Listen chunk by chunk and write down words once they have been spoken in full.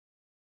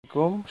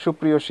আলাইকুম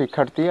সুপ্রিয়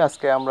শিক্ষার্থী,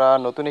 আজকে আমরা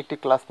নতুন একটি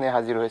ক্লাস নিয়ে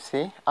হাজির হয়েছি।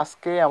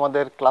 আজকে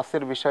আমাদের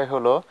ক্লাসের বিষয়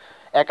হলো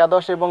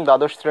একাদশ এবং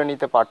দ্বাদশ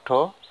শ্রেণীতে পাঠ্য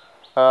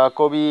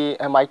কবি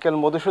মাইকেল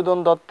মধুসূদন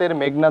দত্তের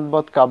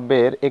মেঘনাদবধ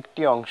কাব্যের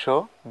একটি অংশ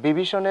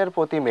বিভীষণের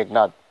প্রতি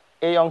মেঘনাদ।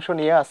 এই অংশ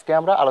নিয়ে আজকে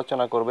আমরা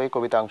আলোচনা করব, এই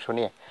কবিতা অংশ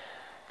নিয়ে।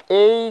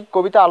 এই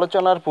কবিতা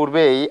আলোচনার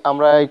পূর্বেই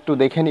আমরা একটু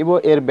দেখে নিব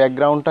এর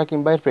ব্যাকগ্রাউন্ডটা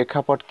কিংবা এর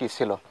প্রেক্ষাপট কী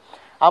ছিল।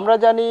 আমরা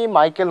জানি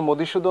মাইকেল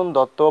মধুসূদন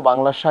দত্ত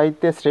বাংলা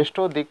সাহিত্যে শ্রেষ্ঠ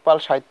দিকপাল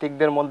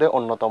সাহিত্যিকদের মধ্যে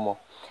অন্যতম।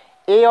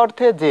 এই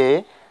অর্থে যে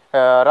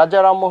রাজা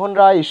রামমোহন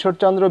রায়,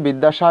 ঈশ্বরচন্দ্র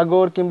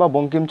বিদ্যাসাগর কিংবা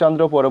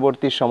বঙ্কিমচন্দ্র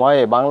পরবর্তী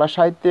সময়ে বাংলা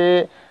সাহিত্যে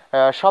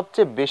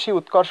সবচেয়ে বেশি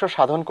উৎকর্ষ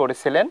সাধন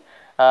করেছিলেন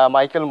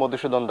মাইকেল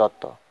মধুসূদন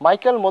দত্ত।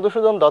 মাইকেল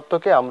মধুসূদন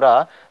দত্তকে আমরা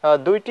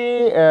দুইটি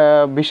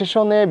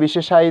বিশেষণে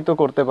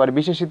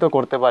বিশেষিত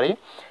করতে পারি।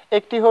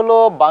 একটি হলো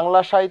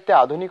বাংলা সাহিত্যে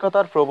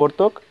আধুনিকতার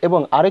প্রবর্তক এবং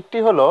আরেকটি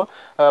হলো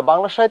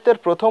বাংলা সাহিত্যের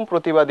প্রথম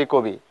প্রতিবাদী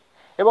কবি।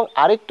 এবং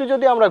আরেকটু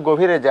যদি আমরা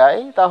গভীরে যাই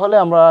তাহলে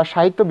আমরা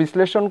সাহিত্য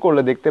বিশ্লেষণ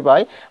করলে দেখতে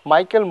পাই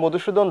মাইকেল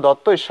মধুসূদন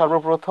দত্তই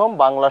সর্বপ্রথম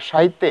বাংলা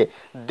সাহিত্যে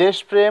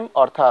দেশপ্রেম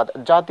অর্থাৎ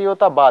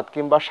জাতীয়তাবাদ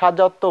কিংবা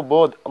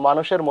স্বায়ত্তবোধ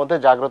মানুষের মধ্যে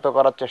জাগ্রত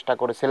করার চেষ্টা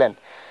করেছিলেন।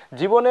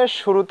 জীবনের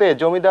শুরুতে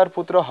জমিদার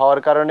পুত্র হওয়ার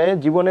কারণে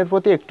জীবনের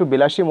প্রতি একটু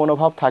বিলাসী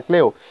মনোভাব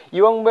থাকলেও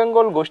ইয়ং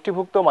বেঙ্গল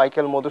গোষ্ঠীভুক্ত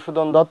মাইকেল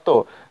মধুসূদন দত্ত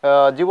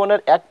জীবনের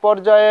এক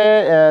পর্যায়ে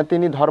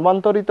তিনি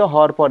ধর্মান্তরিত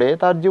হওয়ার পরে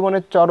তার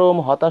জীবনের চরম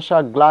হতাশা,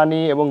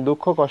 গ্লানি এবং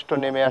দুঃখ কষ্ট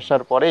নেমে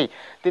আসার পরেই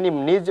তিনি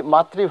নিজ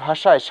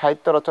মাতৃভাষায়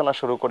সাহিত্য রচনা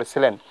শুরু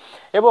করেছিলেন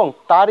এবং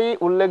তারই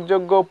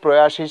উল্লেখযোগ্য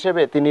প্রয়াস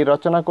হিসেবে তিনি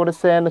রচনা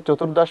করেছেন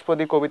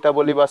চতুর্দশপদী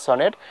কবিতাবলী বা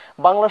সনেট।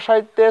 বাংলা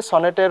সাহিত্যে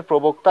সনেটের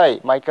প্রবক্তাই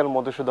মাইকেল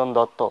মধুসূদন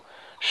দত্ত।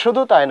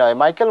 শুধু তাই নয়,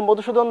 মাইকেল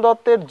মধুসূদন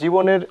দত্তের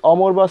জীবনের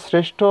অমর বা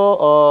শ্রেষ্ঠ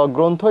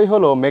গ্রন্থই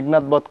হলো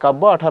মেঘনাদবধ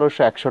কাব্য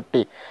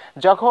 1861।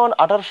 যখন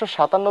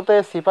 1857-তে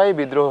সিপাহী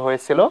বিদ্রোহ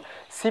হয়েছিল,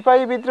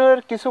 সিপাহী বিদ্রোহের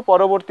কিছু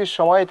পরবর্তী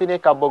সময়ে তিনি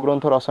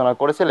কাব্যগ্রন্থ রচনা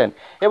করেছিলেন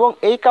এবং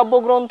এই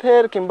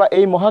কাব্যগ্রন্থের কিংবা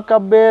এই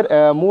মহাকাব্যের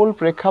মূল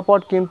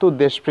প্রেক্ষাপট কিন্তু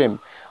দেশপ্রেম,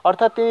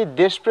 অর্থাৎ তিনি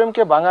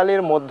দেশপ্রেমকে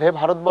বাঙালির মধ্যে,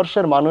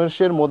 ভারতবর্ষের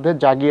মানুষের মধ্যে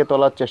জাগিয়ে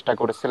তোলার চেষ্টা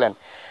করেছিলেন।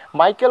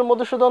 মাইকেল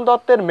মধুসূদন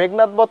দত্তের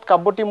মেঘনাদবধ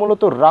কাব্যটি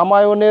মূলত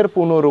রামায়ণের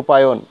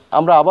পুনরূপায়ণ।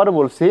 আমরা আবার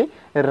বলছি,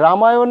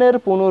 রামায়ণের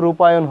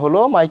পুনরূপায়ণ হলো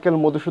মাইকেল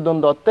মধুসূদন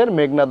দত্তের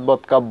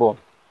মেঘনাদবধ কাব্য।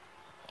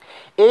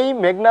 এই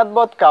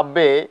মেঘনাদবধ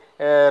কাব্যে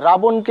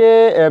রাবণকে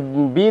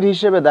বীর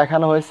হিসেবে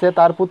দেখানো হয়েছে,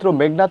 তার পুত্র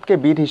মেঘনাদকে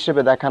বীর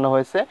হিসেবে দেখানো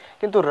হয়েছে,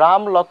 কিন্তু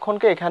রাম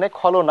লক্ষ্মণকে এখানে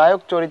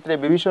খলনায়ক চরিত্রে,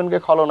 বিভীষণকে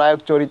খলনায়ক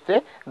চরিত্রে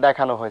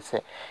দেখানো হয়েছে।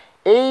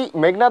 এই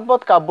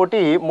মেঘনাদবধ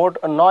কাব্যটি মোট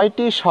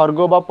 9টি সর্গ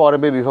বা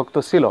পর্বে বিভক্ত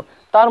ছিল।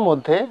 তার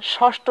মধ্যে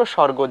ষষ্ঠ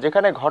সর্গ,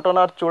 যেখানে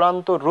ঘটনার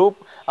চূড়ান্ত রূপ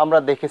আমরা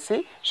দেখেছি,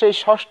 সেই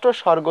ষষ্ঠ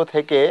সর্গ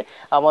থেকে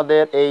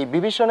আমাদের এই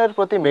বিভীষণের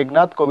প্রতি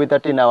মেঘনাদ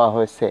কবিতাটি নেওয়া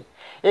হয়েছে।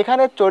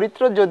 এখানে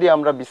চরিত্র যদি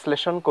আমরা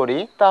বিশ্লেষণ করি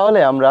তাহলে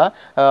আমরা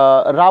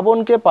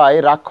রাবণকে পাই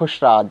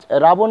রাক্ষসরাজ।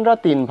 রাবণরা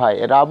 3 ভাই,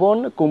 রাবণ,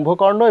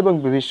 কুম্ভকর্ণ এবং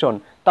বিভীষণ।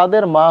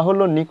 তাদের মা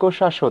হলো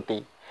নিকষা সতী।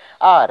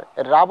 আর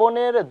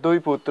রাবণের 2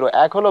 পুত্র,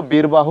 এক হলো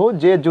বীরবাহু,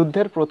 যে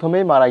যুদ্ধের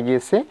প্রথমেই মারা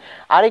গিয়েছে,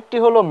 আরেকটি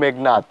হলো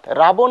মেঘনাদ।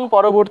 রাবণ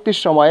পরবর্তী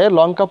সময়ে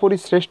লঙ্কাপুরী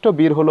শ্রেষ্ঠ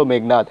বীর হলো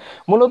মেঘনাদ।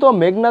 মূলত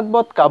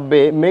মেঘনাদবধ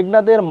কাব্যে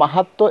মেঘনাদের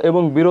মাহাত্ম্য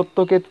এবং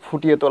বীরত্বকে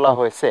ফুটিয়ে তোলা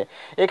হয়েছে।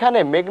 এখানে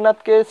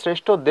মেঘনাদকে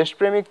শ্রেষ্ঠ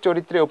দেশপ্রেমিক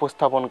চরিত্রে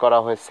উপস্থাপন করা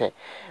হয়েছে।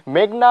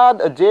 মেঘনাদ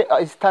যে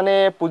স্থানে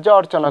পূজা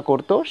অর্চনা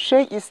করত,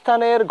 সেই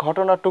স্থানের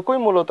ঘটনাটুকুই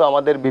মূলত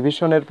আমাদের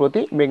বিভীষণের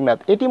প্রতি মেঘনাদ।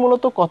 এটি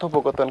মূলত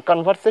কথোপকথন,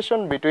 conversation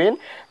between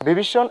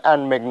Bibhishan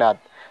and Meghnad.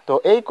 তো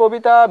এই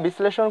কবিতা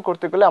বিশ্লেষণ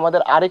করতে গেলে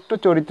আমাদের আরেকটু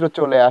চরিত্র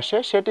চলে আসে,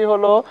 সেটি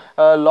হলো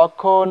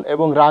লক্ষণ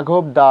এবং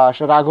রাঘব দাস।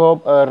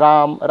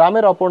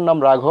 রামের অপর নাম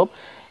রাঘব,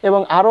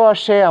 এবং আরও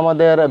আসে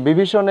আমাদের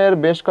বিভীষণের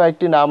বেশ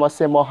কয়েকটি নাম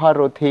আছে,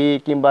 মহারথী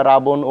কিংবা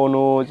রাবণ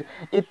অনুজ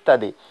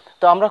ইত্যাদি।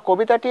 তো আমরা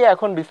কবিতাটি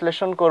এখন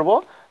বিশ্লেষণ করব।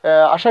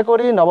 আশা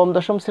করি নবম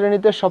দশম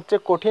শ্রেণীতে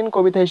সবচেয়ে কঠিন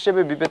কবিতা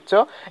হিসেবে বিবেচ্য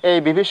এই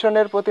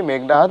বিভীষণের প্রতি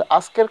মেঘনাদ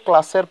আজকের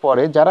ক্লাসের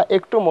পরে যারা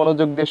একটু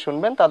মনোযোগ দিয়ে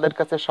শুনবেন তাদের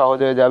কাছে সহজ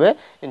হয়ে যাবে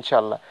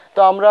ইনশাল্লাহ। তো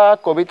আমরা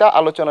কবিতা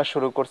আলোচনা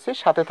শুরু করছি,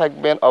 সাথে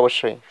থাকবেন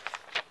অবশ্যই।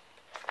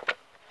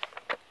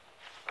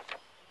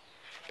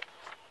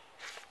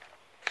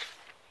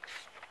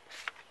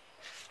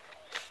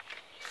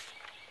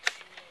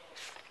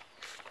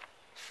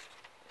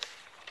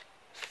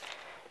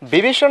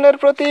 বিভীষণের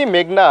প্রতি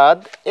মেঘনাদ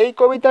এই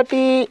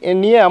কবিতাটি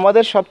নিয়ে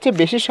আমাদের সবচেয়ে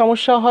বেশি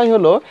সমস্যা হয়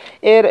হলো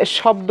এর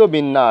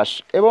শব্দবিন্যাস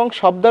এবং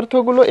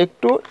শব্দার্থগুলো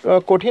একটু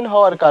কঠিন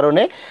হওয়ার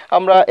কারণে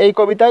আমরা এই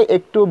কবিতায়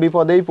একটু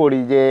বিপদেই পড়ি।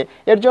 যে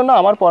এর জন্য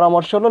আমার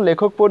পরামর্শ হলো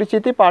লেখক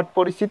পরিচিতি, পাঠ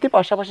পরিচিতি,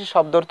 পাশাপাশি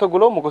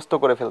শব্দার্থগুলো মুখস্থ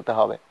করে ফেলতে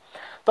হবে।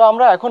 তো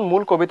আমরা এখন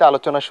মূল কবিতা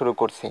আলোচনা শুরু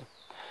করছি।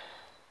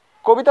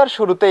 কবিতার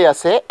শুরুতেই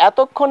আছে,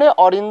 এতক্ষণে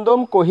অরিন্দম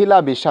কহিলা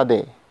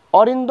বিষাদে।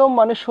 অরিন্দম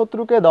মানে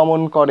শত্রুকে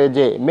দমন করে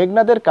যে,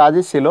 মেঘনাদের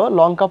কাজই ছিল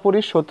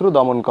লঙ্কাপুরীর শত্রু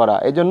দমন করা,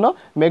 এজন্য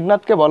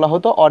মেঘনাদকে বলা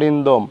হতো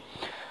অরিন্দম।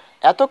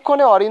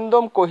 এতক্ষণে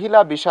অরিন্দম কহিলা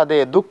বিষাদে,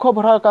 দুঃখ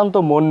ভরাক্রান্ত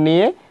মন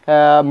নিয়ে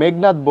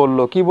মেঘনাদ বলল,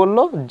 কি বলল,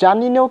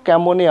 জানিনেও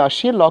কেমনে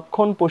আসি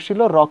লক্ষণ পশিল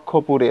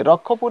রক্ষপুরে।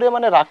 রক্ষপুরে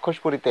মানে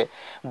রাক্ষসপুরীতে।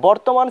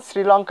 বর্তমান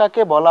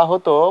শ্রীলঙ্কাকে বলা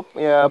হতো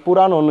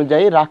পুরাণ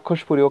অনুযায়ী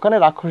রাক্ষসপুরী, ওখানে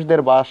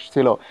রাক্ষসদের বাস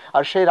ছিল।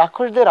 আর সেই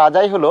রাক্ষসদের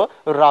রাজাই হলো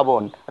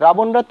রাবণ।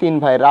 রাবণরা 3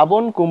 ভাই,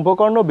 রাবণ,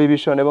 কুম্ভকর্ণ,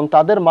 বিভীষণ, এবং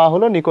তাদের মা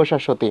হলো নিকষা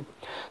সতী।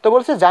 তো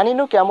বলছে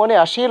জানিনু কেমনে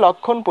আসি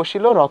লক্ষণ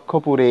পশিল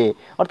রক্ষপুরে,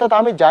 অর্থাৎ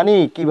আমি জানি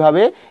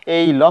কিভাবে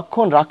এই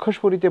লক্ষণ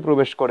রাক্ষসপুরীতে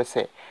প্রবেশ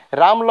করেছে।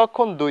 রাম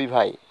লক্ষণ 2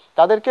 ভাই,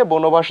 তাদেরকে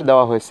বনবাস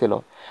দেওয়া হয়েছিল।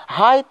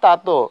 হাই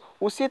তাতো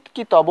উচিত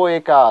কি তব এ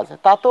কাজ,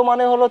 তাতো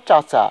মানে হলো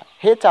চাচা,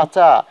 হে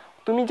চাচা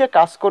তুমি যে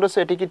কাজ করেছো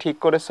এটি কি ঠিক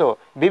করেছো?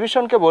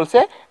 বিভীষণকে বলছে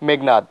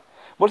মেঘনাদ,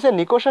 বলছে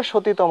নিকষা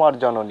সতী তোমার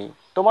জননী,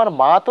 তোমার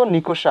মা তো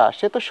নিকষা,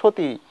 সে তো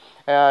সতী,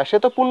 সে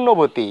তো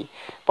পুণ্যবতী।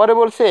 পরে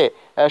বলছে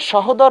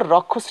সহোদর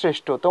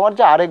রক্ষশ্রেষ্ঠ, তোমার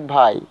যে আরেক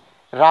ভাই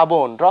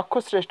রাবণ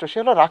রক্ষশ্রেষ্ঠ, সে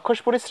হলো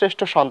রাক্ষসপুরীর শ্রেষ্ঠ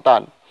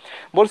সন্তান।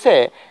 বলছে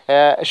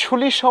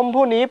শুলি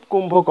শম্ভু নিপ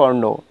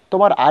কুম্ভকর্ণ,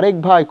 তোমার আরেক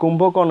ভাই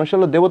কুম্ভকর্ণ সে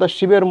হলো দেবতা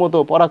শিবের মতো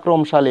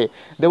পরাক্রমশালী,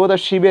 দেবতা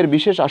শিবের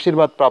বিশেষ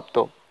আশীর্বাদ প্রাপ্ত।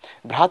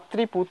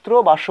 ভ্রাতৃপুত্র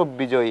বাসব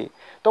বিজয়ী,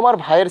 তোমার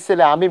ভাইয়ের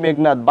ছেলে আমি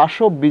মেঘনাদ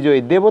বাসব বিজয়ী,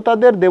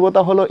 দেবতাদের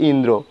দেবতা হলো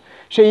ইন্দ্র,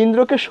 সেই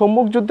ইন্দ্রকে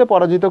সম্মুখ যুদ্ধে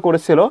পরাজিত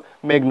করেছিল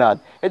মেঘনাদ,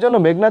 এজন্য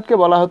মেঘনাদকে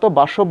বলা হতো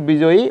বাসব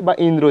বিজয়ী বা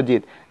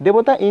ইন্দ্রজিৎ।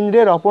 দেবতা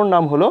ইন্দ্রের অপর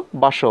নাম হলো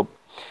বাসব।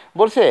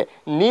 বলছে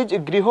নিজ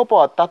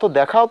গৃহপথ তা তো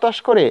দেখাও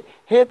তস্করে,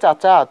 হে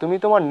চাচা তুমি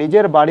তোমার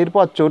নিজের বাড়ির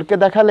পথ চোরকে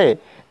দেখালে।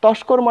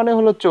 তস্কর মানে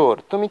হলো চোর,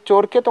 তুমি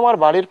চোরকে তোমার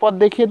বাড়ির পথ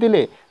দেখিয়ে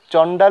দিলে।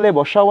 চণ্ডালে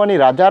বসাওয়ানি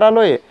রাজার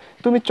আলোয়ে,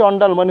 তুমি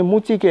চণ্ডাল মানে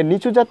মুচিকে,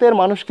 নিচু জাতের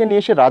মানুষকে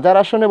নিয়ে এসে রাজার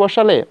আসনে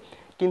বসালে।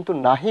 কিন্তু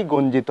নাহি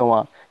গঞ্জি তোমা,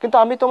 কিন্তু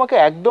আমি তোমাকে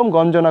একদম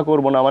গঞ্জনা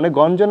করব না, মানে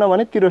গঞ্জনা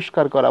মানে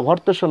তিরস্কার করা,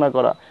 ভর্ৎসনা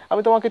করা,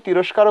 আমি তোমাকে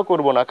তিরস্কারও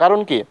করব না। কারণ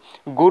কি,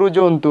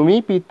 গুরুজন তুমি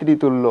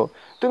পিতৃতুল্য,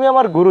 তুমি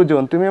আমার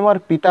গুরুজন, তুমি আমার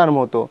পিতার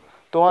মতো,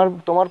 তোমার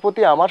তোমার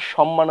প্রতি আমার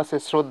সম্মান আছে,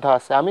 শ্রদ্ধা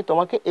আছে, আমি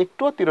তোমাকে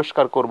একটুও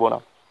তিরস্কার করব না।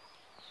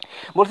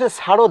 বলছে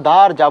ছাড়ো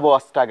দ্বার যাবো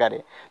অস্ত্রাগারে,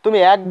 তুমি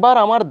একবার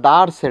আমার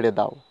দ্বার ছেড়ে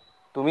দাও,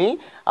 তুমি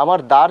আমার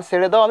দ্বার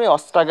ছেড়ে দাও, আমি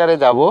অস্ত্রাগারে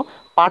যাব।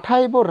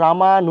 পাঠাইব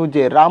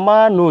রামানুজে,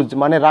 রামানুজ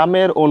মানে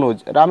রামের অনুজ,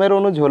 রামের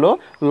অনুজ হলো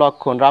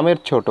লক্ষণ, রামের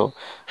ছোট।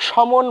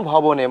 সমন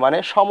ভবনে মানে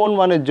সমন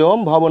মানে যম,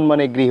 ভবন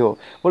মানে গৃহ।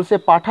 বলছে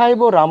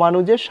পাঠাইব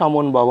রামানুজের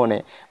সমন ভবনে,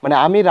 মানে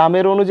আমি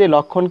রামের অনুজে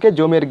লক্ষণকে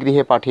যমের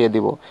গৃহে পাঠিয়ে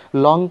দিব।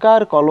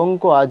 লঙ্কার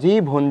কলঙ্ক আজই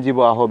ভঞ্জিব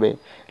আহবে,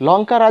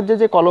 লঙ্কা রাজ্যে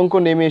যে কলঙ্ক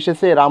নেমে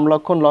এসেছে, রাম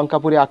লক্ষণ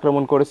লঙ্কাপুরী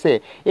আক্রমণ করেছে,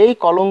 এই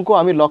কলঙ্ক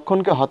আমি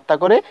লক্ষণকে হত্যা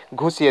করে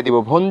ঘুষিয়ে দিব।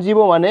 ভঞ্জিব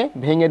মানে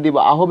ভেঙে দিব,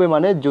 আহবে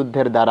মানে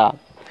যুদ্ধের দ্বারা।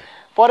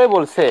 পরে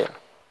বলছে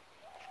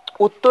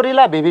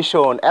উত্তরিলা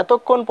বিভীষণ,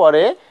 এতক্ষণ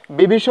পরে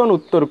বিভীষণ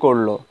উত্তর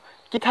করলো,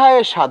 কিথায়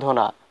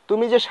সাধনা,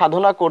 তুমি যে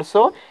সাধনা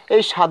করছো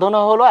এই সাধনা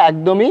হলো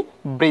একদমই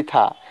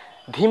বৃথা।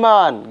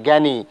 ধীমান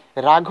জ্ঞানী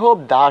রাঘব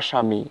দাস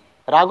আমি,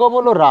 রাঘব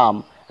হলো রাম,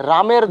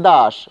 রামের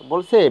দাস।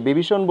 বলছে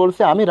বিভীষণ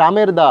বলছে আমি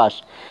রামের দাস,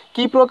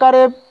 কি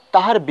প্রকারে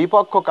তাহার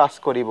বিপক্ষ কাজ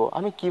করিব,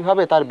 আমি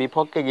কিভাবে তার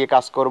বিপক্ষে গিয়ে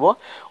কাজ করব।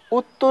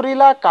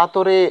 উত্তরিলা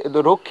কাতরে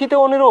রক্ষিতে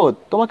অনুরোধ,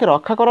 তোমাকে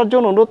রক্ষা করার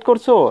জন্য অনুরোধ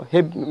করছো, হে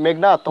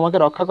মেঘনাদ তোমাকে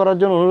রক্ষা করার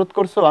জন্য অনুরোধ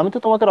করছো, আমি তো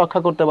তোমাকে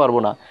রক্ষা করতে পারবো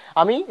না,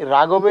 আমি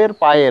রাঘবের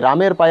পায়ে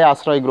রামের পায়ে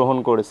আশ্রয় গ্রহণ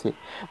করেছি।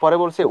 পরে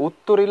বলছে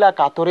উত্তরিলা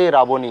কাতরে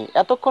রাবণী,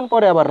 এতক্ষণ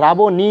পরে আবার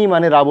রাবণী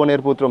মানে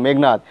রাবণের পুত্র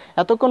মেঘনাদ,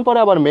 এতক্ষণ পরে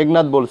আবার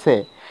মেঘনাদ বলছে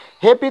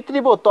হে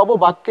পিতৃব তব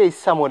বাক্যে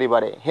ইচ্ছা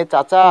মরিবারে, হে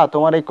চাচা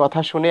তোমার এই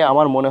কথা শুনে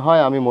আমার মনে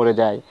হয় আমি মরে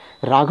যাই।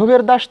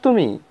 রাঘবের দাস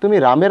তুমি, তুমি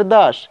রামের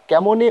দাস,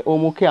 কেমনে ও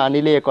মুখে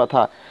আনিলে এ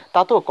কথা,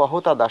 তা তো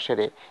কহতা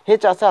দাসেরে। হে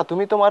চাচা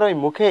তুমি তোমার ওই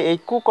মুখে এই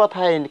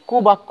কুকথায়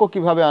কুবাক্য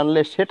কিভাবে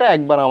আনলে সেটা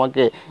একবার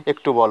আমাকে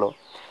একটু বলো।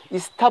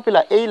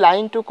 স্থাপিলা এই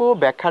লাইনটুকু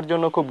ব্যাখ্যার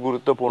জন্য খুব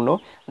গুরুত্বপূর্ণ,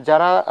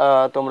 যারা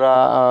তোমরা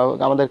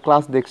আমাদের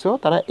ক্লাস দেখছো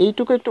তারা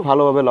এইটুকু একটু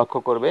ভালোভাবে লক্ষ্য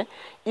করবে।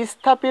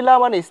 স্থাপিলা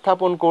মানে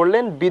স্থাপন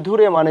করলেন,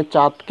 বিধুরে মানে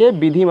চাঁদকে,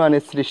 বিধি মানে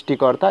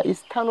সৃষ্টিকর্তা,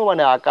 স্থানু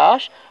মানে আকাশ,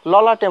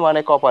 ললাটে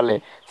মানে কপালে,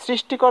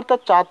 সৃষ্টিকর্তা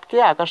চাঁদকে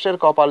আকাশের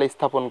কপালে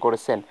স্থাপন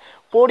করেছেন।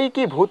 পড়ি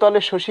কি ভূতলে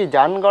শশী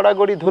যান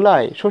গড়াগড়ি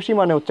ধুলায়, শশী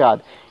মানেও চাঁদ,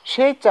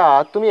 সেই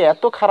চাঁদ তুমি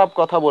এত খারাপ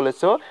কথা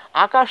বলেছো,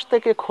 আকাশ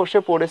থেকে খসে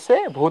পড়েছে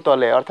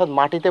ভূতলে অর্থাৎ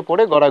মাটিতে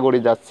পড়ে গড়াগড়ি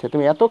যাচ্ছে,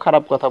 তুমি এত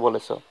খারাপ কথা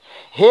বলেছো।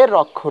 হে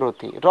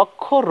রক্ষরথী,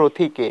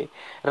 রক্ষরথীকে,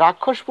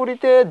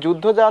 রাক্ষসপুরীতে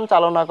যুদ্ধযান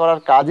চালনা করার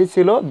কাজই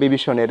ছিল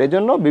বিভীষণের,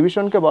 এজন্য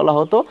বিভীষণকে বলা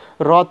হতো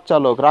রথ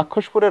চালক,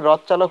 রাক্ষসপুরের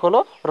রথ চালক হলো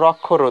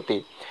রক্ষরথী।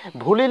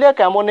 ভুলিলে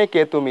কেমনে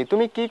কে তুমি,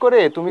 তুমি কি করে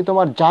তুমি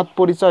তোমার জাত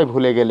পরিচয়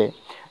ভুলে গেলে।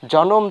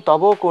 জনম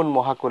তব কোন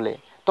মহাকুলে,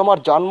 তোমার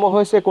জন্ম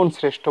হয়েছে কোন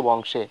শ্রেষ্ঠ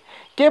বংশে।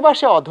 কে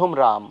বাসে অধম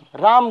রাম,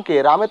 রামকে,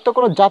 রামের তো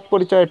কোনো জাত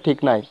পরিচয়ের ঠিক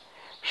নাই।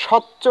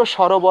 স্বচ্ছ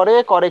সরোবরে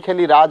করে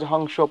খেলি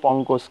রাজহংস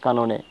পঙ্কজ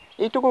কাননে,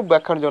 এইটুকু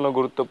ব্যাখ্যার জন্য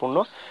গুরুত্বপূর্ণ।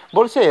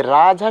 বলছে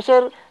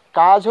রাজহাঁসের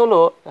কাজ হলো,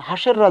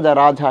 হাঁসের রাজা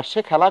রাজহাঁস, সে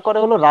খেলা করে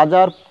হলো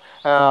রাজার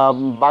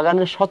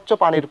বাগানের স্বচ্ছ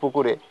পানির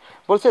পুকুরে।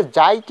 বলছে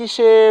যাই কি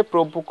সে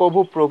প্রভু কভু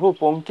প্রভু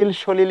পঙ্কিল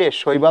সলিলে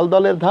শৈবাল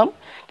দলের ধাম,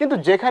 কিন্তু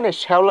যেখানে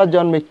শ্যাওলা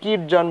জন্মে,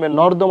 কীট জন্মে,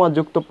 নর্দমা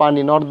যুক্ত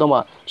পানি নর্দমা,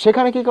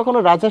 সেখানে কি কখনো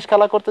রাজহাঁস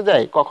খেলা করতে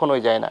যায়?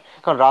 কখনোই যায় না,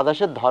 কারণ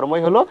রাজহাঁসের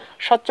ধর্মই হলো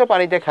স্বচ্ছ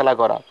পানিতে খেলা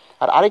করা।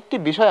 আর আরেকটি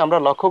বিষয় আমরা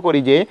লক্ষ্য করি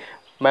যে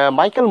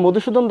মাইকেল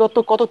মধুসূদন দত্ত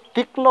কত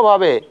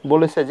তীক্ষ্ণভাবে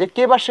বলেছে যে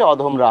কে বা সে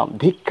অধম রাম,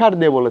 ধিক্কার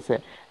দিয়ে বলেছে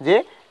যে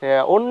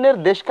অন্যের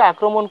দেশকে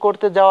আক্রমণ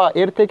করতে যাওয়া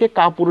এর থেকে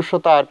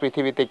কাপুরুষতা আর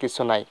পৃথিবীতে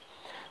কিছু নাই।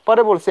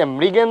 পরে বলছে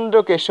মৃগেন্দ্র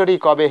কেশরী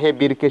কবে হে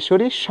বীর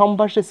কেশরী,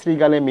 সম্ভাষে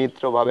শ্রীগালে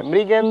মিত্র ভাবে।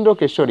 মৃগেন্দ্র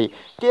কেশরী,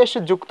 কেশ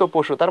যুক্ত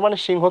পশু, তার মানে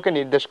সিংহকে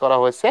নির্দেশ করা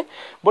হয়েছে।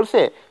 বলছে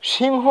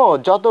সিংহ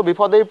যত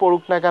বিপদেই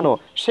পড়ুক না কেন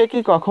সে কি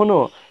কখনো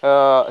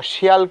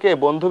শিয়ালকে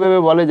বন্ধু ভেবে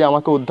বলে যে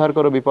আমাকে উদ্ধার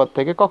করো বিপদ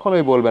থেকে?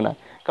 কখনোই বলবে না,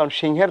 কারণ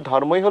সিংহের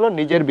ধর্মই হলো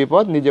নিজের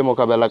বিপদ নিজে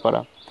মোকাবেলা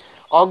করা।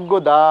 অজ্ঞ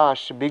দাস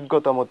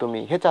বিজ্ঞতম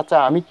তুমি, হে চাচা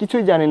আমি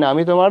কিছুই জানি না,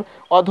 আমি তোমার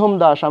অধম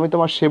দাস, আমি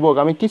তোমার সেবক,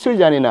 আমি কিছুই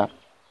জানি না।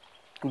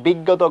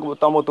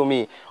 বিজ্ঞতম তুমি,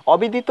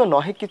 অবিদিত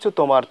নহে কিছু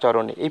তোমার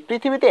চরণে, এই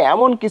পৃথিবীতে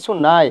এমন কিছু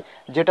নাই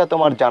যেটা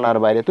তোমার জানার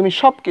বাইরে, তুমি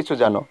সব কিছু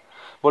জানো।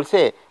 বলছে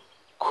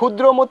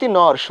ক্ষুদ্রমতি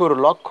নর সুর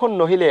লক্ষণ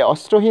নহিলে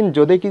অস্ত্রহীন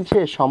যোধে কিছে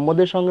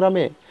সম্মদে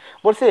সংগ্রামে।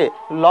 বলছে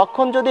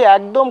লক্ষণ যদি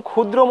একদম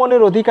ক্ষুদ্র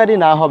মনের অধিকারী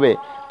না হবে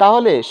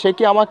তাহলে সে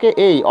কি আমাকে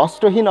এই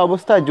অস্ত্রহীন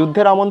অবস্থায়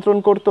যুদ্ধের আমন্ত্রণ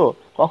করত?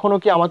 কখনো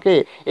কি আমাকে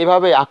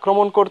এভাবে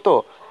আক্রমণ করত?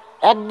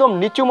 একদম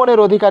নিচু মনের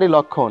অধিকারী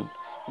লক্ষণ।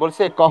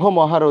 বলছে কহ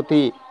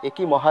মহারথী,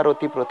 একই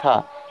মহারথী প্রথা,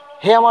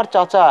 হে আমার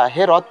চাচা,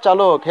 হে রথ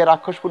চালক, হে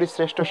রাক্ষসপুরীর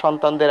শ্রেষ্ঠ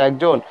সন্তানদের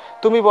একজন,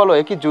 তুমি বলো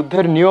এ কি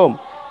যুদ্ধের নিয়ম?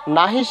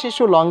 নাহি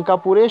শিশু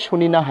লঙ্কাপুরে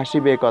শুনি না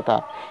হাসিবে কথা।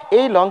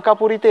 এই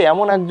লঙ্কাপুরীতে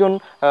এমন একজন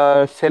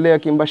ছেলে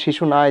কিংবা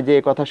শিশু নাই যে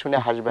এ কথা শুনে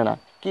হাসবে না।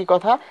 কি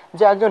কথা?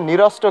 যে একজন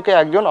নিরস্ত্রকে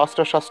একজন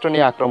অস্ত্রশস্ত্র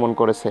নিয়ে আক্রমণ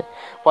করেছে।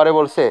 পরে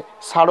বলছে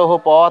ছাড়োহ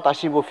পথ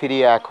আসিব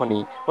ফিরিয়ে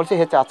এখনই। বলছে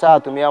হে চাচা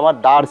তুমি আমার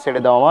দ্বার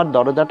ছেড়ে দাও, আমার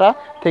দরজাটা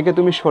থেকে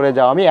তুমি সরে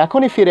যাও, আমি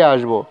এখনই ফিরে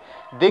আসব।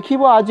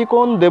 দেখিব আজি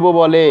কোন দেব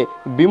বলে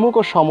বিমুখ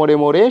সমরে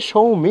মোরে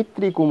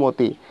সৌমিত্রী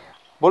কুমতি।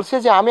 বলছে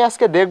যে আমি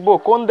আজকে দেখব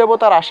কোন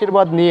দেবতার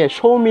আশীর্বাদ নিয়ে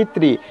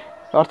সৌমিত্রী,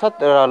 অর্থাৎ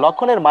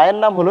লক্ষণের মায়ের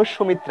নাম হলো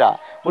সুমিত্রা।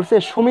 বলছে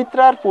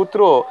সুমিত্রার পুত্র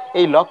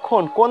এই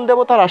লক্ষণ কোন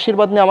দেবতার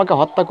আশীর্বাদ নিয়ে আমাকে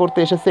হত্যা করতে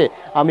এসেছে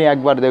আমি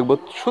একবার দেখব,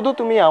 শুধু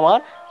তুমি আমার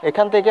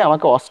এখান থেকে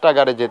আমাকে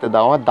অস্ত্রাগারে যেতে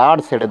দাও, আমার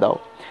দাঁড় ছেড়ে দাও।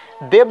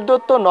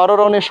 দেবদত্ত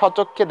নররণে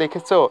সচক্ষে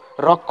দেখেছো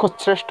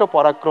রক্ষশ্রেষ্ঠ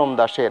পরাক্রম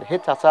দাসের। হে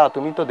চাচা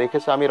তুমি তো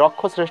দেখেছো আমি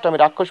রক্ষশ্রেষ্ঠ, আমি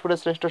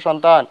রাক্ষসপুরের শ্রেষ্ঠ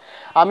সন্তান,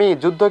 আমি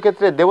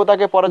যুদ্ধক্ষেত্রে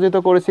দেবতাকে পরাজিত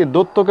করেছি,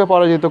 দৈত্যকে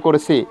পরাজিত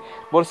করেছি।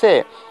 বলছে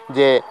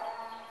যে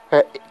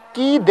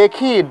কি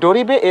দেখি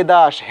ডরিবে এ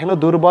দাস হেন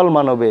দুর্বল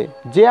মানবে,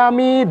 যে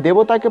আমি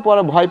দেবতাকে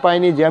ভয়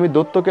পাইনি, যে আমি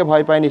দৈত্যকে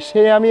ভয় পাইনি,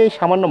 সে আমি এই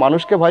সামান্য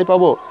মানুষকে ভয়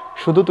পাবো?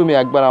 শুধু তুমি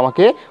একবার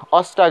আমাকে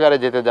অস্ত্রাগারে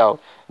যেতে দাও।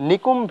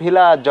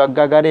 নিকুম্ভিলা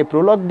যজ্ঞাগারে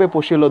প্রলগ্বে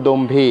পশিল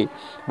দম্ভি।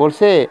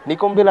 বলছে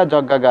নিকুম্ভিলা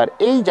যজ্ঞাগার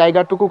এই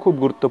জায়গাটুকু খুব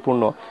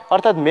গুরুত্বপূর্ণ,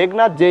 অর্থাৎ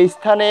মেঘনাথ যে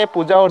স্থানে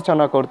পূজা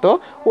অর্চনা করত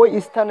ওই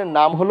স্থানের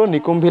নাম হলো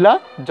নিকুম্ভিলা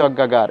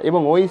যজ্ঞাগার,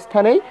 এবং ওই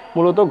স্থানেই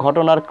মূলত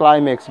ঘটনার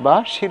ক্লাইম্যাক্স বা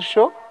শীর্ষ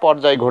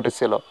পর্যায়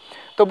ঘটেছিল।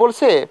 তো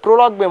বলছে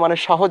প্রলগ্বে মানে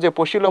সহজে,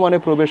 পশিল মানে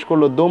প্রবেশ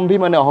করলো, দম্ভি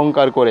মানে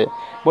অহংকার করে।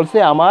 বলছে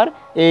আমার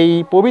এই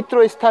পবিত্র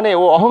স্থানে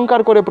ও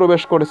অহংকার করে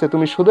প্রবেশ করেছে,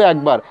 তুমি শুধু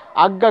একবার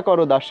আজ্ঞা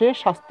করো দাসে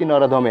শাস্তি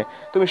নরাধমে,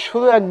 তুমি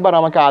শুধু একবার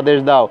আমাকে আদেশ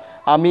দাও,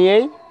 আমি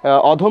এই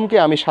অধমকে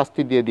আমি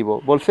শাস্তি দিয়ে দিব।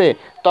 বলছে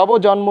তব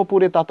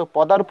জন্মপুরে তা তো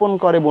পদার্পণ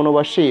করে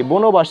বনবাসী,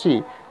 বনবাসী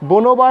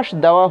বনবাস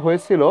দেওয়া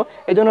হয়েছিল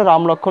এই জন্য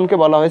রাম লক্ষণকে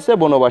বলা হয়েছে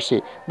বনবাসী।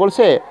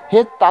 বলছে হে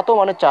তা তো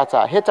মানে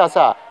চাচা, হে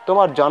চাচা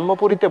তোমার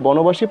জন্মপুরীতে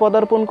বনবাসী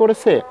পদার্পণ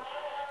করেছে?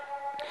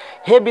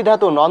 হে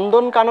বিধাত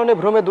নন্দন কাননে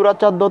ভ্রমে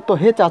দুরাচার দত্ত,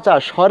 হে চাচা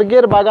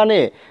স্বর্গের বাগানে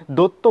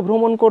দত্ত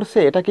ভ্রমণ করছে,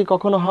 এটা কি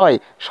কখনো হয়?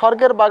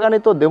 স্বর্গের বাগানে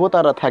তো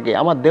দেবতারা থাকে,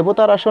 আমার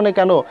দেবতার আসনে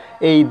কেন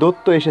এই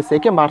দত্ত এসেছে,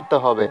 একে মারতে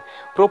হবে।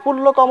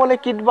 প্রফুল্ল কমলে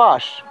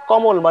কীটবাস,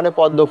 কমল মানে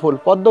পদ্মফুল,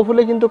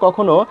 পদ্মফুলে কিন্তু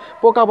কখনো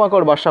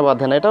পোকামাকড় বাসা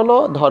বাঁধে না, এটা হলো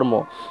ধর্ম।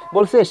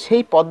 বলছে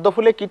সেই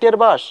পদ্মফুলে কীটের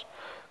বাস?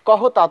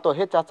 কহ তাতো,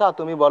 হে চাচা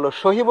তুমি বলো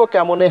সহিব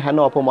কেমনে হেন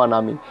অপমান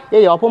আমি,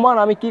 এই অপমান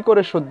আমি কি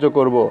করে সহ্য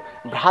করব?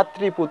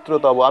 ভ্রাতৃপুত্র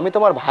তব, আমি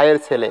তোমার ভাইয়ের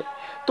ছেলে,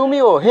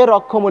 তুমিও হে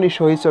রক্ষমণি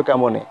সহিছ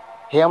কেমনে?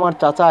 হে আমার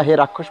চাচা, হে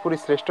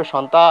রাক্ষসপুরীর শ্রেষ্ঠ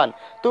সন্তান,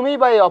 তুমিই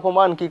বা এই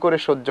অপমান কি করে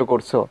সহ্য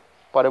করছো?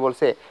 পরে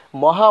বলছে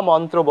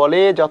মহামন্ত্র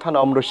বলে যথা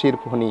নম্রশির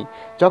ফণি,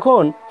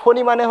 যখন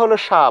ফণি মানে হলো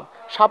সাপ,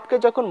 সাপকে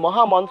যখন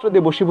মহামন্ত্র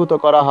দিয়ে বশীভূত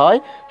করা হয়,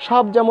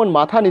 সাপ যেমন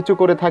মাথা নিচু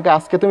করে থাকে,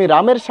 আজকে তুমি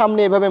রামের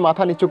সামনে এভাবে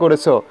মাথা নিচু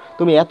করেছো,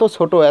 তুমি এত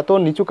ছোট এত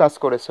নিচু কাজ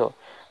করেছো।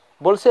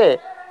 বলছে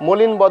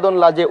মলিন বদন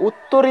লাজে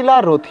উত্তরিলা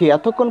রথী,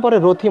 এতক্ষণ পরে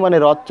রথী মানে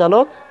রথ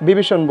চালক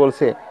বিভীষণ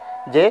বলছে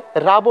যে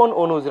রাবণ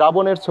অনুজ,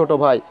 রাবণের ছোট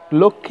ভাই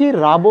লক্ষ্মীর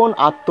রাবণ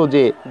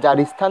আত্মজে, যার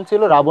স্থান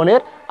ছিল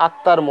রাবণের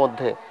আত্মার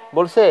মধ্যে।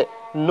 বলছে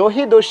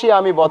নহি দোষী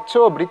আমি বৎস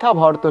বৃথা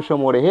ভর্ত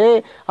সমরে, হে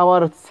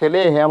আমার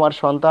ছেলে, হে আমার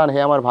সন্তান, হে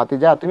আমার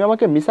ভাতিজা, তুমি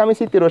আমাকে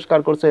মিশামিশি তিরস্কার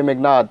করছো হে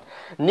মেঘনাদ।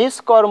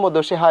 নিষ্কর্ম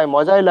দোষে হায়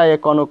মজাই লায়ে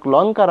কনক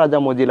লঙ্কা রাজা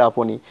মজিলা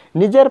আপনি,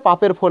 নিজের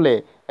পাপের ফলে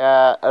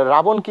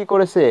রাবণ কি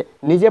করেছে?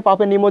 নিজে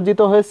পাপে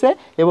নিমজ্জিত হয়েছে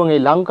এবং এই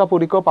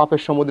লঙ্কাপুরীকেও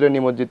পাপের সমুদ্রে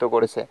নিমজ্জিত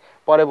করেছে।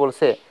 পরে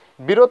বলছে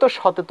বিরত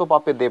সতেত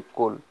পাপে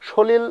দেবকুল,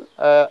 সলিল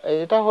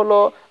এটা হলো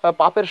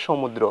পাপের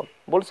সমুদ্র।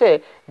 বলছে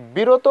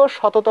বিরত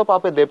সতত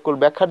পাপে দেবকুল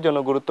ব্যাখ্যার জন্য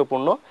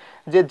গুরুত্বপূর্ণ,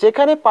 যে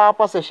যেখানে পাপ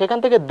আছে সেখান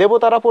থেকে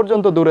দেবতারা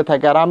পর্যন্ত দূরে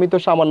থাকে, আর আমি তো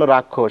সামান্য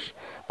রাক্ষস।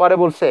 পরে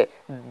বলছে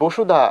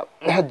বসুধা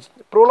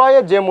প্রলয়ে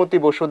যে মতি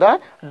বসুধা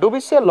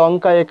ডুবিছে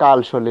লঙ্কায় কাল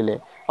সলিলে,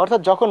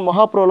 অর্থাৎ যখন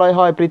মহাপ্রলয়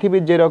হয়,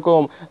 পৃথিবীর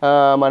যেরকম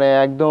মানে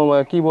একদম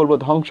কি বলবো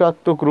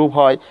ধ্বংসাত্মক রূপ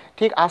হয়,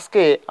 ঠিক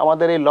আজকে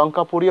আমাদের এই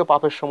লঙ্কাপুরীও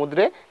পাপের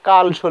সমুদ্রে,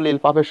 কাল সলিল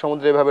পাপের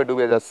সমুদ্রে এভাবে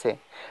ডুবে যাচ্ছে।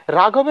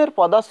 রাঘবের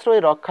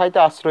পদাশ্রয় রক্ষাইতে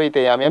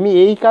আশ্রয়িতে আমি আমি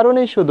এই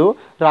কারণেই শুধু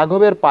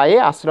রাঘবের পায়ে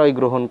আশ্রয়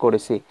গ্রহণ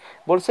করেছি।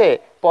 বলছে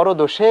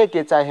পরদোষে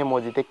কে চায় হে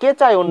মজিতে, কে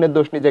চায় অন্যের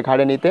দোষ নিজে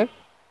ঘাড়ে নিতে।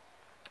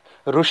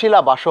 রুশিলা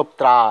বাসব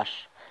ত্রাস,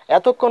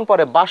 এতক্ষণ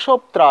পরে বাসব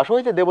ত্রাস,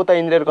 ওই যে দেবতা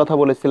ইন্দ্রের কথা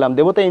বলেছিলাম,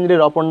 দেবতা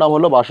ইন্দ্রের অপর নাম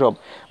হলো বাসব।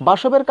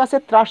 বাসবের কাছে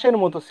ত্রাসের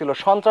মতো ছিল,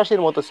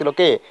 সন্ত্রাসীর মতো ছিল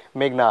কে?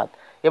 মেঘনাদ।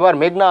 এবার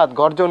মেঘনাদ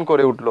গর্জন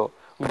করে উঠল,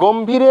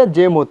 গম্ভীরে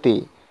যে মতি,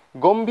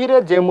 গম্ভীরে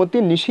যে মতি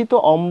নিশিত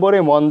অম্বরে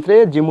মন্ত্রে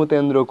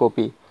জিমুতেন্দ্র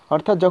কপি।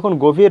 অর্থাৎ যখন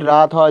গভীর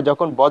রাত হয়,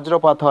 যখন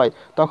বজ্রপাত হয়,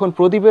 তখন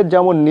প্রদীপের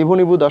যেমন নিভু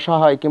নিভু দশা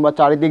হয় কিংবা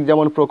চারিদিক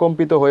যেমন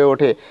প্রকম্পিত হয়ে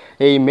ওঠে,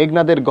 এই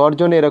মেঘনাদের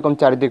গর্জনে এরকম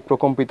চারিদিক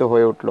প্রকম্পিত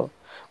হয়ে উঠল।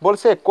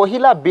 বলছে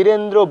কহিলা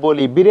বীরেন্দ্র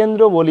বলি,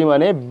 বীরেন্দ্র বলি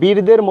মানে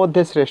বীরদের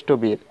মধ্যে শ্রেষ্ঠ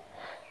বীর।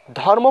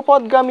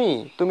 ধর্মপদগামী,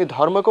 তুমি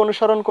ধর্মকে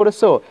অনুসরণ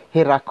করেছো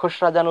হে রাক্ষস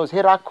রাজানুজ,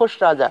 হে রাক্ষস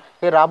রাজা,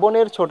 হে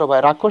রাবণের ছোট ভাই।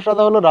 রাক্ষস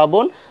রাজা হলো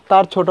রাবণ,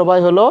 তার ছোট ভাই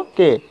হলো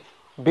কে?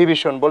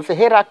 বিভীষণ। বলছে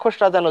হে রাক্ষস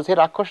রাজানুজ, হে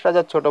রাক্ষস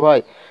রাজার ছোট ভাই,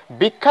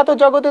 বিখ্যাত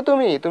জগতে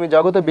তুমি, তুমি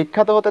জগতে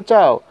বিখ্যাত হতে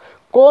চাও,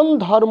 কোন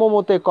ধর্ম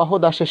মতে কহ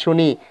দাসে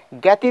শুনি,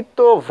 জ্ঞাতিত্ব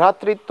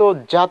ভ্রাতৃত্ব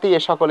জাতি এ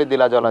সকলে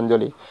দিলা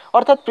জলাঞ্জলি।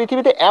 অর্থাৎ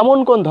পৃথিবীতে এমন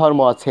কোন ধর্ম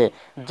আছে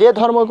যে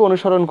ধর্মকে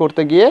অনুসরণ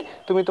করতে গিয়ে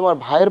তুমি তোমার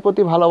ভাইয়ের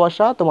প্রতি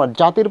ভালোবাসা, তোমার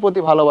জাতির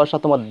প্রতি ভালোবাসা,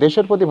 তোমার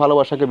দেশের প্রতি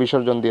ভালোবাসাকে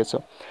বিসর্জন দিয়েছো।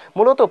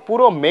 মূলত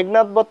পুরো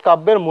মেঘনাদবধ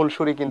কাব্যের মূল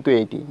সুরই কিন্তু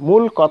এইটি,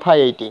 মূল কথা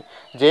এইটি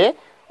যে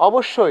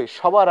অবশ্যই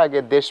সবার আগে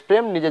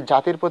দেশপ্রেম, নিজের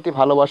জাতির প্রতি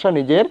ভালোবাসা,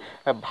 নিজের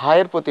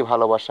ভাইয়ের প্রতি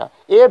ভালোবাসা,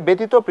 এ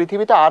ব্যতীত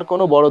পৃথিবীতে আর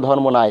কোনো বড়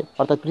ধর্ম নাই।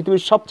 অর্থাৎ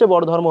পৃথিবীর সবচেয়ে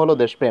বড় ধর্ম হলো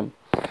দেশপ্রেম।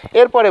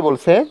 এরপরে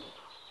বলছে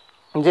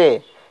যে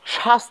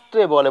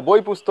শাস্ত্রে বলে,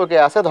 বই পুস্তকে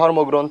আছে,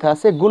 ধর্মগ্রন্থে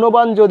আছে,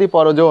 গুণবান যদি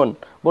পরজন,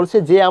 বলছে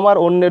যে আমার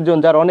অন্যের জন,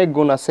 যার অনেক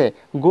গুণ আছে,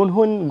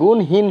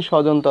 গুণহীন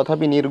স্বজন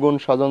তথাপি নির্গুণ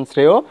স্বজন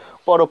শ্রেয়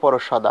পর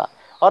সদা।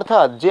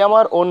 অর্থাৎ যে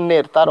আমার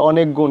অন্যের, তার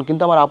অনেক গুণ,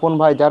 কিন্তু আমার আপন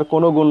ভাই যার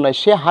কোনো গুণ নাই,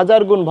 সে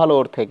হাজার গুণ ভালো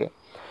ওর থেকে।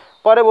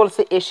 পরে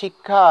বলছে এ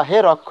শিক্ষা হে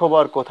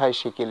রক্ষবর কোথায়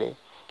শিখিলে,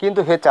 কিন্তু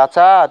হে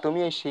চাচা তুমি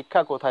এই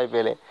শিক্ষা কোথায়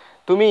পেলে?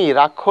 তুমি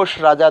রাক্ষস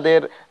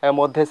রাজাদের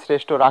মধ্যে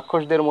শ্রেষ্ঠ,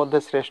 রাক্ষসদের মধ্যে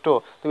শ্রেষ্ঠ,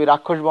 তুমি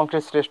রাক্ষস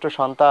বংশের শ্রেষ্ঠ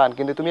সন্তান,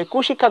 কিন্তু তুমি এই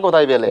কুশিক্ষা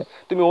কোথায় পেলে?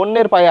 তুমি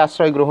অন্যের পায়ে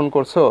আশ্রয় গ্রহণ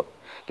করছো,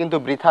 কিন্তু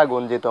বৃথা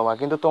গুঞ্জি তোমা,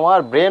 কিন্তু তোমার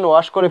ব্রেন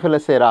ওয়াশ করে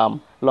ফেলেছে রাম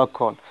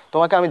লক্ষণ।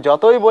 তোমাকে আমি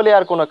যতই বলি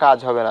আর কোনো কাজ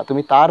হবে না,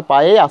 তুমি তার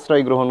পায়ে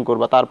আশ্রয় গ্রহণ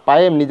করবা, তার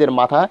পায়ে নিজের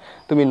মাথা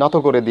তুমি নত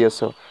করে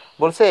দিয়েছো।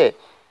 বলছে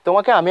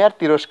তোমাকে আমি আর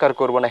তিরস্কার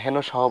করব না হেন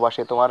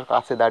সহবাসে, তোমার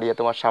কাছে দাঁড়িয়ে,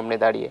 তোমার সামনে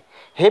দাঁড়িয়ে।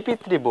 হে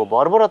পিতৃব্য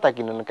বর্বরতা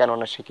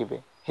কেননা শিখিবে,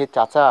 হে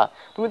চাচা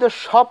তুমি তো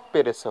সব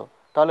পেরেছো,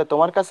 তাহলে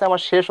তোমার কাছে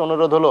আমার শেষ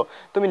অনুরোধ হলো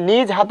তুমি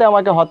নিজ হাতে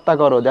আমাকে হত্যা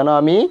করো, যেন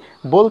আমি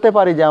বলতে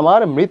পারি যে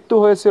আমার মৃত্যু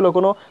হয়েছিল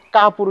কোনো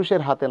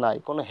কাপুরুষের হাতে নাই,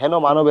 কোনো হেন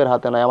মানবের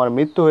হাতে নাই, আমার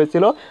মৃত্যু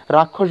হয়েছিল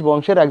রাক্ষস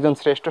বংশের একজন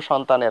শ্রেষ্ঠ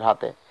সন্তানের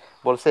হাতে।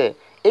 বলছে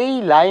এই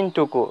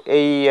লাইনটুকু,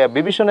 এই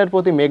বিভীষণের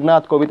প্রতি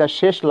মেঘনাদ কবিতার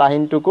শেষ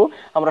লাইনটুকু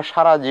আমরা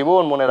সারা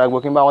জীবন মনে রাখবো,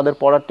 কিংবা আমাদের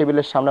পড়ার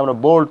টেবিলের সামনে আমরা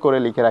বোল্ড করে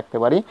লিখে রাখতে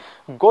পারি।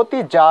 গতি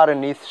যার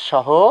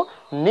নিঃসহ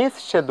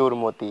নিঃসে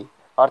দুর্মতি,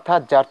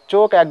 অর্থাৎ যার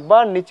চোখ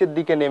একবার নিচের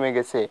দিকে নেমে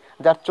গেছে,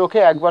 যার চোখে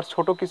একবার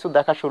ছোট কিছু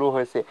দেখা শুরু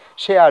হয়েছে,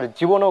 সে আর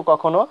জীবনেও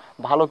কখনো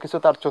ভালো কিছু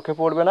তার চোখে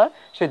পড়বে না,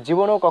 সে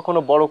জীবনেও কখনো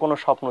বড় কোনো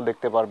স্বপ্ন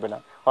দেখতে পারবে না।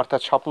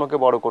 অর্থাৎ স্বপ্নকে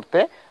বড় করতে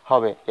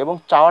হবে এবং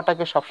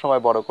চাওয়াটাকে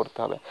সবসময় বড় করতে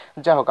হবে।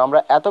 যাই হোক, আমরা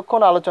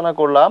এতক্ষণ আলোচনা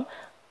করলাম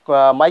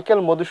মাইকেল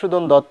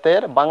মধুসূদন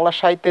দত্তের বাংলা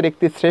সাহিত্যের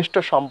একটি শ্রেষ্ঠ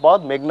সম্পদ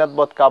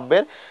মেঘনাদবধ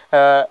কাব্যের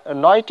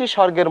 9টি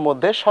স্বর্গের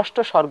মধ্যে 6ষ্ঠ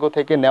স্বর্গ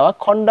থেকে নেওয়া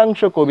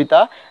খণ্ডাংশ কবিতা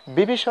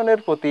বিভীষণের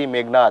প্রতি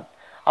মেঘনাদ।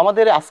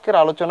 আমাদের আজকের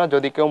আলোচনা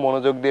যদি কেউ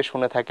মনোযোগ দিয়ে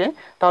শুনে থাকে,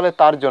 তাহলে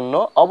তার জন্য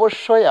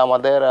অবশ্যই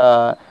আমাদের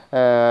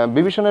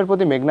বিভীষণের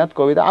প্রতি মেঘনাদ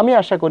কবিতা আমি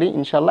আশা করি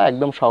ইনশাল্লাহ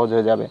একদম সহজ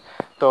হয়ে যাবে।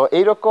 তো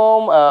এইরকম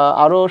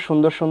আরও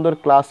সুন্দর সুন্দর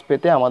ক্লাস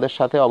পেতে আমাদের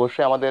সাথে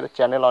অবশ্যই আমাদের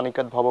চ্যানেল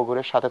অনিকেত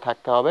ভবঘুরের সাথে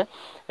থাকতে হবে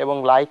এবং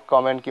লাইক,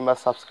 কমেন্ট কিংবা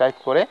সাবস্ক্রাইব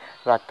করে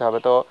রাখতে হবে।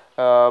 তো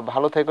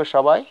ভালো থেকো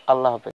সবাই, আল্লাহ হাফেজ।